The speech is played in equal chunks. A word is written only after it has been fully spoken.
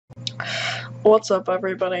What's up,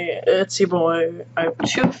 everybody? It's your boy. I have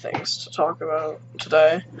two things to talk about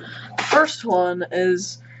today. The first one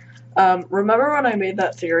is, remember when I made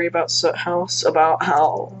that theory about Soot House, about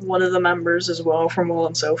how one of the members is Will from Will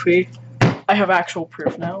and Sophie? I have actual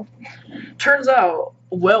proof now. Turns out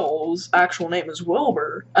Will's actual name is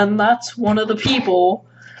Wilbur, and that's one of the people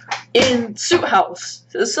in Soot House.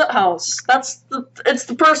 The Soot House. It's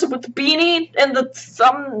the person with the beanie and the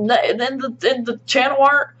thumb in the channel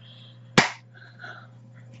art.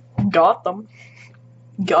 Got them.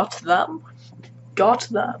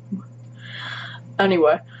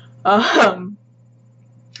 Anyway,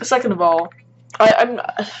 second of all,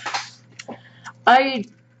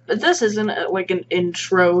 this isn't like an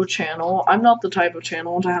intro channel. I'm not the type of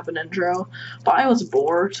channel to have an intro, but I was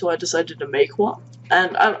bored, so I decided to make one.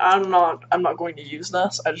 And I'm not going to use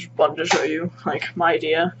this. I just wanted to show you like my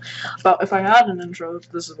idea about if I had an intro,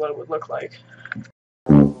 this is what it would look like.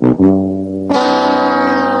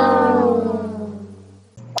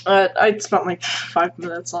 I spent like 5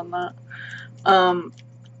 minutes on that.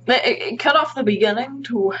 It cut off the beginning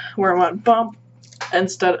to where it went bump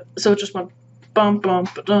instead, so it just went bump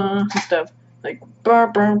instead of like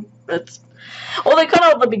bump. They cut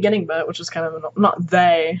out the beginning bit, which is kind of not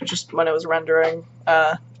they, just when it was rendering.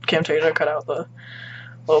 Camtasia cut out the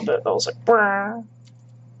little bit that was like.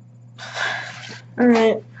 All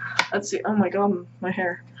right, let's see. Oh my god, my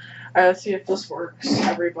hair. All right, let's see if this works,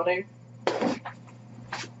 everybody.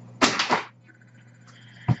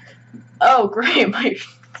 Oh great, my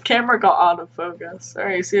camera got out of focus.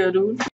 Alright, see ya, dude.